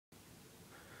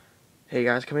Hey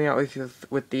guys, coming out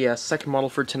with the second model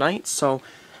for tonight. So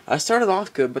I started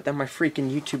off good, but then my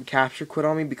freaking YouTube capture quit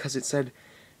on me because it said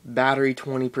battery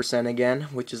 20% again,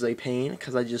 which is a pain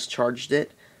because I just charged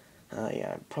it.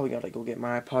 Yeah, I probably gotta go get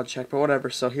my iPod checked, but whatever.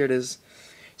 So here it is.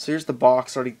 So here's the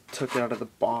box. I already took it out of the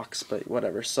box, but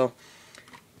whatever. So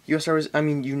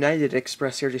United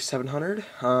Express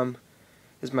CRJ-700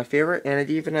 is my favorite, and it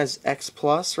even has X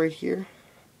Plus right here.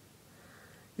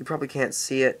 You probably can't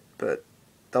see it, but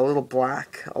the little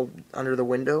black under the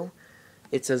window,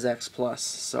 it says X Plus.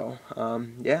 So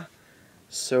yeah.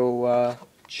 So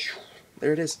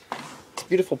there it is. It's a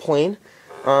beautiful plane.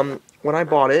 When I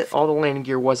bought it, all the landing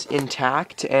gear was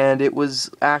intact, and it was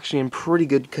actually in pretty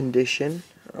good condition.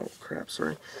 Oh crap!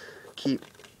 Sorry. Keep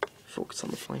focus on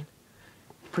the plane.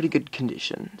 Pretty good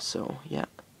condition. So yeah.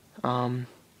 Probably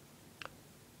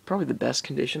the best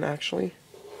condition actually.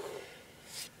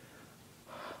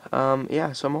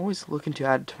 Yeah, so I'm always looking to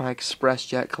add to my Express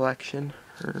Jet collection,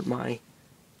 or my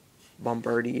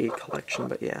Bombardier collection,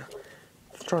 but yeah.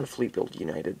 I'm trying to fleet build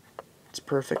United. It's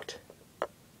perfect.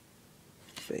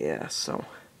 But yeah, so.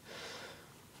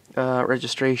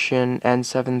 Registration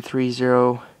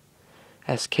N730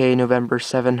 SK November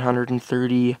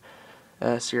 730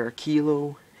 Sierra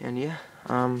Kilo, and yeah,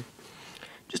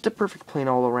 just a perfect plane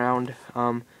all around.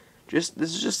 This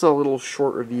is just a little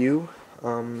short review.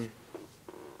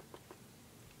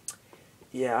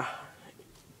 Yeah.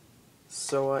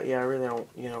 So, yeah, I really don't,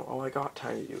 I got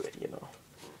time to do it,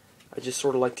 I just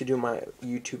sort of like to do my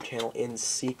YouTube channel in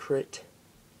secret,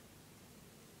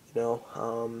 so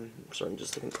I'm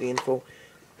just looking at the info,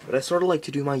 but I sort of like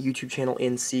to do my YouTube channel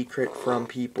in secret from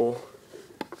people.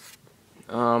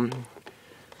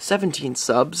 17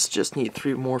 subs, just need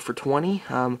 3 more for 20.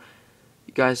 You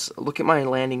guys, look at my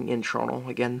landing in Toronto,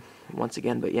 once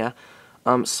again, but yeah.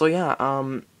 So yeah,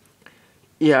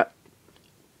 yeah.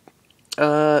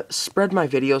 Spread my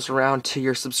videos around to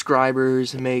your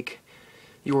subscribers, and make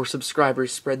your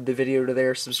subscribers spread the video to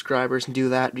their subscribers, and do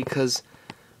that because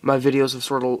my videos have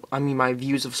my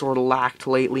views have sort of lacked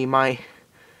lately. My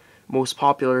most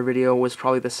popular video was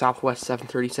probably the Southwest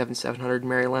 700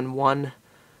 Maryland 1.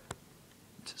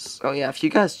 So yeah, if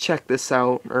you guys check this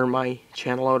out, or my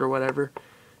channel out, or whatever,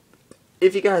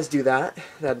 if you guys do that,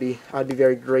 I'd be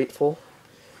very grateful.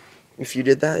 If you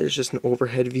did that, there's just an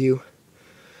overhead view.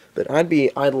 But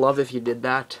I'd love if you did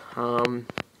that. Again,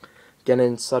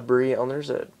 in Sudbury, there's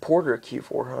a Porter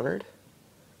Q400.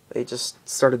 They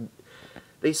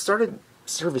started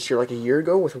service here like a year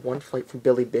ago with 1 flight from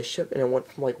Billy Bishop, and it went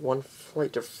from like 1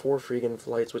 flight to 4 freaking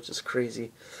flights, which is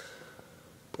crazy.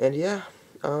 And yeah,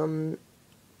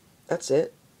 that's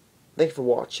it. Thank you for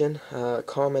watching.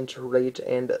 Comment, rate,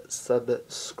 and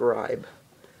subscribe.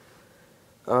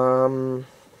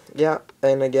 Yeah,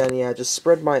 and again, yeah, just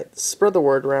spread the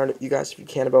word around, you guys, if you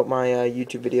can, about my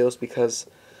YouTube videos, because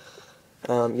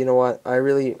you know what, I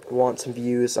really want some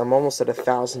views. I'm almost at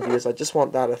 1,000 views. I just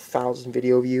want that 1,000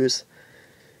 video views.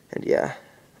 And yeah,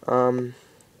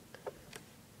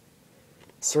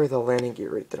 sorry, the landing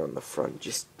gear right there on the front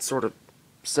just sort of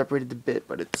separated a bit,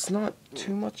 but it's not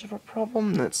too much of a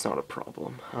problem. That's not a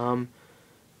problem.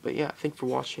 But yeah, thanks for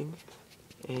watching,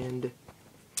 and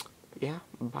yeah,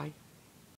 bye.